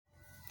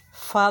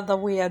Father,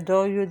 we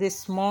adore you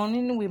this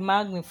morning. We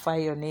magnify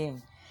your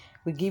name.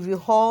 We give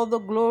you all the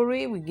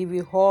glory. We give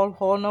you all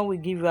honor. We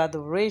give you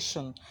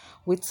adoration.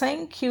 We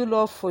thank you,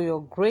 Lord, for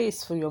your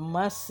grace, for your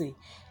mercy.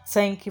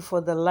 Thank you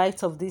for the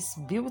light of this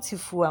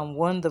beautiful and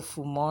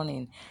wonderful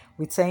morning.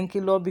 We thank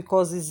you, Lord,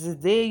 because it's the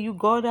day you,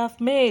 God,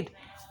 have made.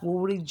 We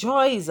will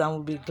rejoice and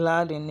will be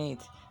glad in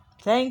it.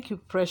 Thank you,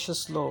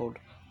 precious Lord.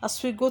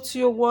 As we go to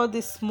your word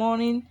this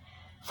morning,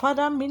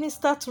 Father,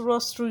 minister to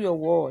us through your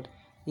word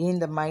in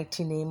the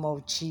mighty name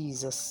of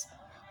Jesus.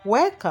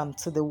 Welcome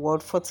to the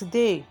word for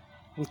today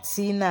with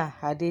Tina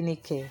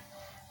Adenike.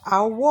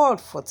 Our word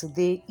for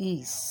today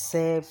is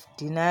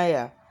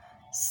self-denial.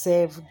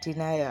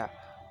 Self-denial.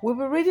 We'll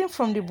be reading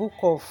from the book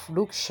of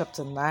Luke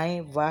chapter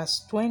 9,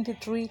 verse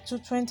 23 to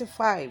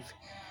 25.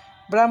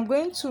 But I'm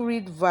going to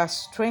read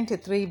verse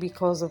 23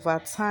 because of our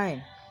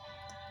time.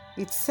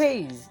 It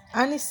says,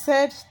 "And he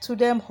said to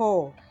them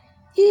all,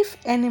 If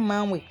any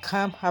man will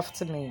come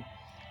after me,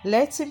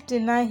 let him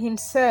deny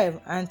himself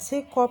and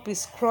take up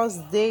his cross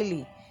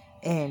daily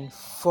and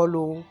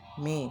follow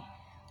me."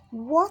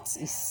 What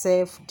is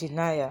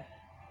self-denial?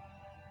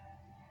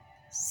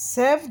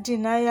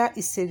 Self-denial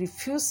is a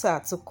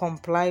refusal to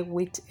comply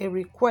with a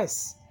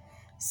request.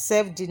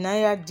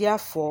 Self-denial,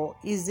 therefore,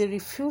 is the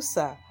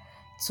refusal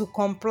to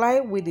comply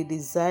with the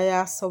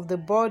desires of the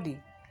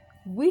body,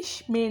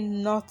 which may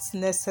not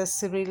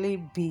necessarily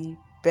be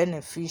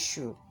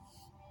beneficial.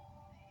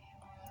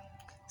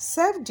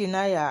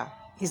 Self-denial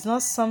is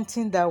not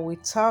something that we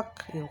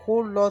talk a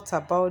whole lot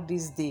about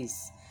these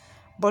days,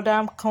 but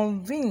I'm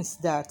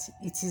convinced that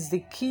it is the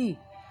key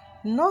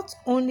not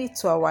only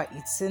to our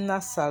eternal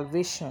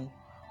salvation,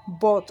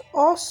 but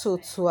also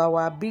to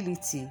our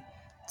ability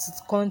to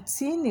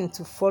continue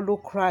to follow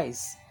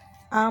Christ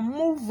and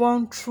move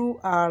on through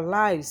our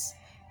lives,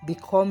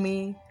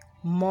 becoming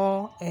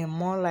more and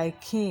more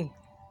like Him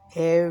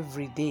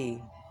every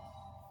day.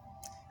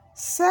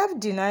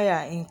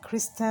 Self-denial in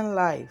Christian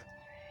life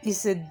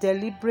is a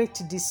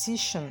deliberate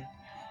decision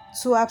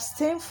to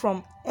abstain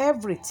from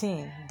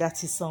everything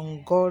that is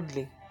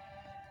ungodly,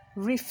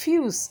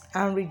 refuse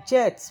and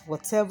reject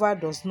whatever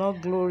does not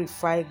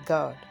glorify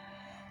God.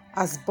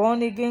 As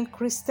born-again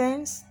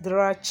Christians, there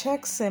are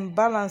checks and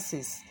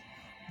balances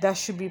that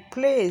should be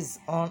placed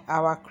on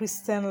our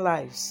Christian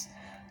lives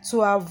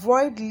to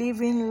avoid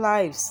living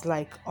lives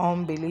like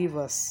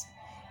unbelievers.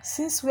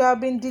 Since we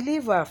have been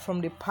delivered from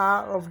the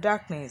power of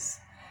darkness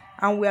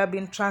and we have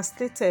been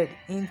translated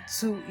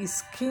into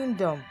His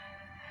kingdom,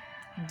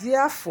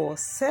 therefore,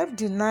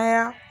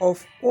 self-denial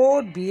of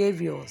old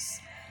behaviors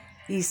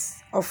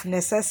is of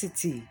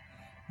necessity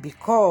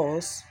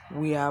because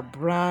we are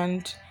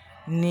brand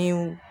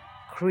new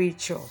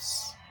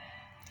creatures.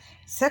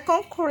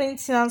 2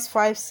 Corinthians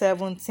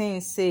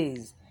 5:17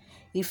 says,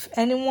 "If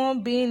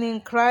anyone being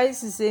in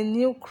Christ is a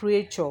new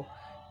creature,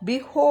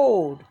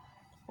 behold,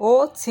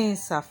 all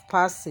things have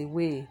passed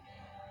away,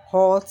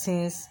 all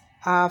things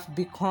have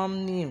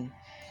become new."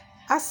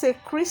 As a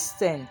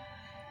Christian,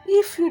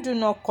 if you do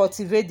not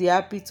cultivate the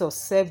habit of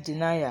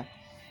self-denial,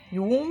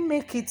 you won't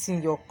make it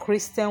in your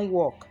Christian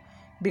walk,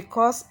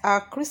 because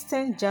our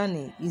Christian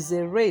journey is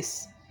a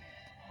race.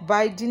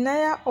 By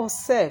denial of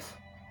self,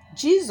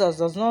 Jesus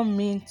does not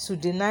mean to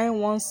deny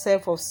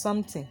oneself of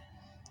something.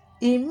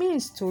 It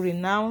means to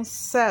renounce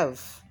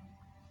self,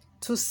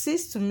 to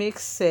cease to make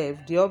self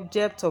the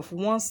object of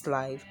one's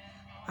life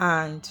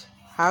and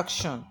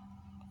action.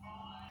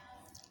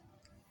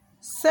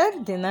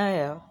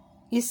 Self-denial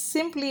is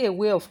simply a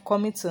way of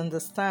coming to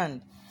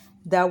understand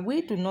that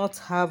we do not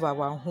have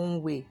our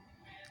own way.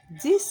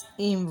 This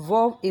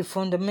involves a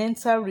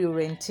fundamental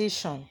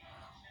reorientation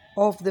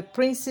of the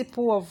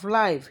principle of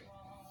life.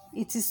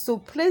 It is to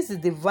place the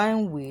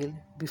divine will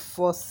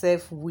before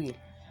self-will.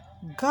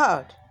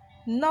 God,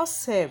 not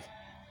self,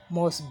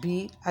 must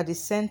be at the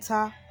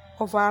center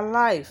of our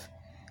life.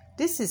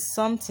 This is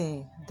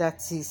something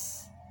that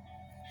is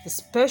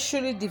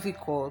especially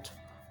difficult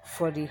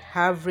for the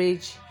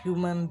average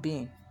human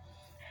being.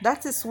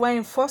 That is why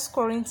in 1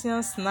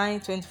 Corinthians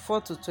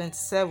 9:24 to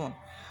 27,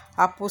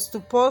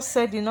 Apostle Paul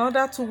said in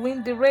order to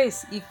win the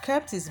race, he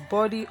kept his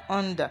body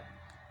under.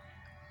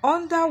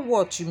 Under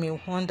what, you may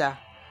wonder?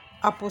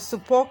 Apostle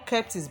Paul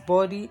kept his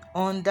body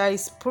under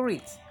his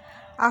spirit.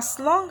 As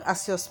long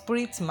as your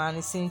spirit man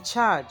is in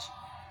charge,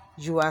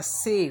 you are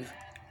safe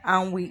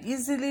and will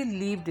easily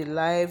live the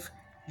life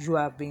you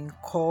have been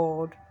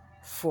called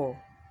for.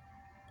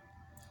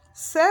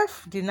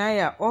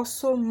 Self-denial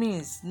also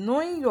means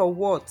knowing your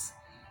worth,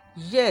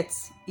 yet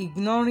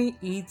ignoring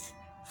it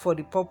for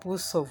the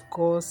purpose of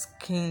God's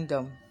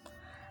kingdom.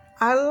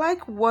 I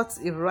like what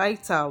a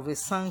writer of a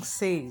song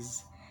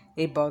says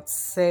about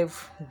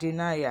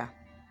self-denial.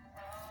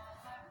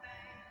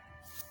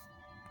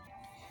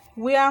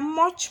 We are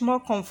much more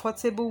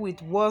comfortable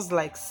with words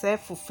like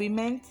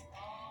self-fulfillment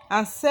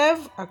and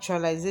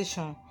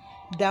self-actualization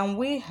than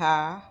we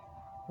are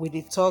with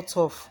the thought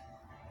of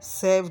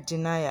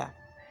self-denial.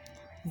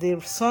 The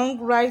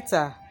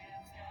songwriter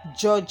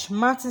George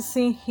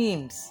Matheson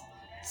Hymns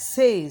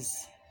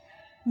says,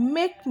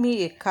 "Make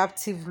me a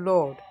captive,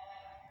 Lord,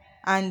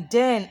 and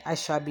then I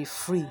shall be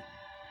free.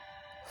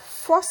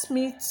 Force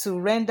me to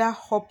render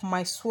up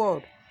my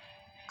sword,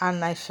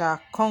 and I shall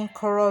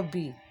conqueror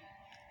be.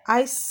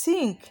 I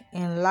sink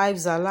in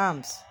life's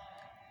alarms,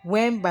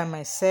 when by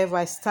myself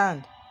I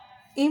stand.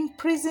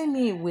 Imprison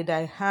me with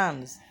thy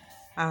arms,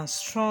 and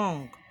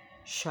strong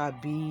shall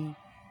be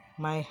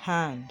my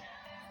hand.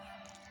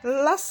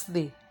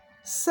 Lastly,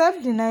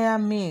 self-denial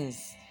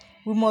means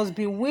we must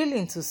be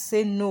willing to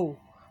say no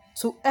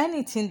to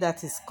anything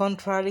that is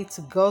contrary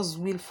to God's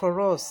will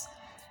for us.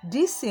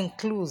 This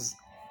includes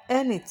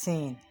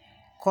anything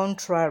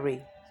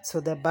contrary to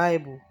the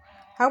Bible.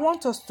 I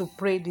want us to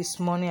pray this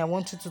morning. I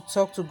want you to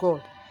talk to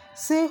God.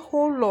 Say,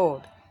 "Oh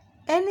Lord,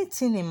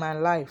 anything in my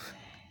life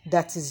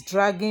that is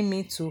dragging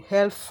me to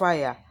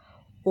hellfire,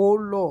 oh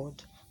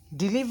Lord,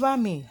 deliver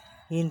me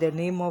in the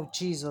name of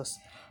Jesus."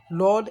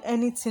 Lord,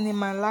 anything in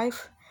my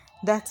life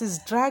that is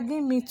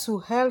dragging me to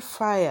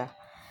hellfire,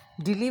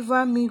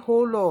 deliver me,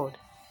 oh Lord,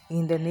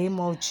 in the name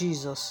of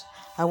Jesus.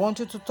 I want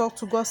you to talk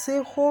to God.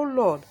 Say, "Oh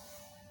Lord,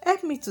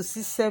 help me to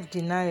see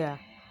self-denial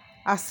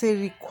as a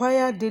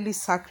required daily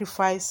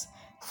sacrifice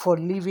for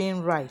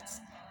living right."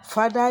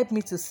 Father, help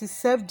me to see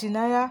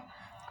self-denial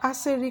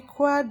as a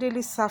required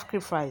daily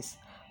sacrifice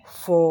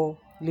for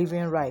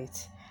living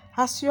right.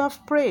 As you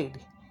have prayed,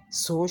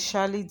 so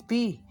shall it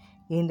be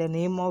in the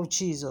name of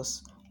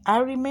Jesus. I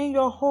remain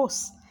your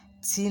host,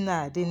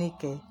 Tina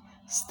Adenike.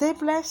 Stay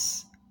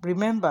blessed.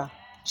 Remember,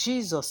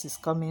 Jesus is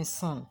coming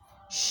soon.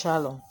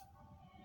 Shalom.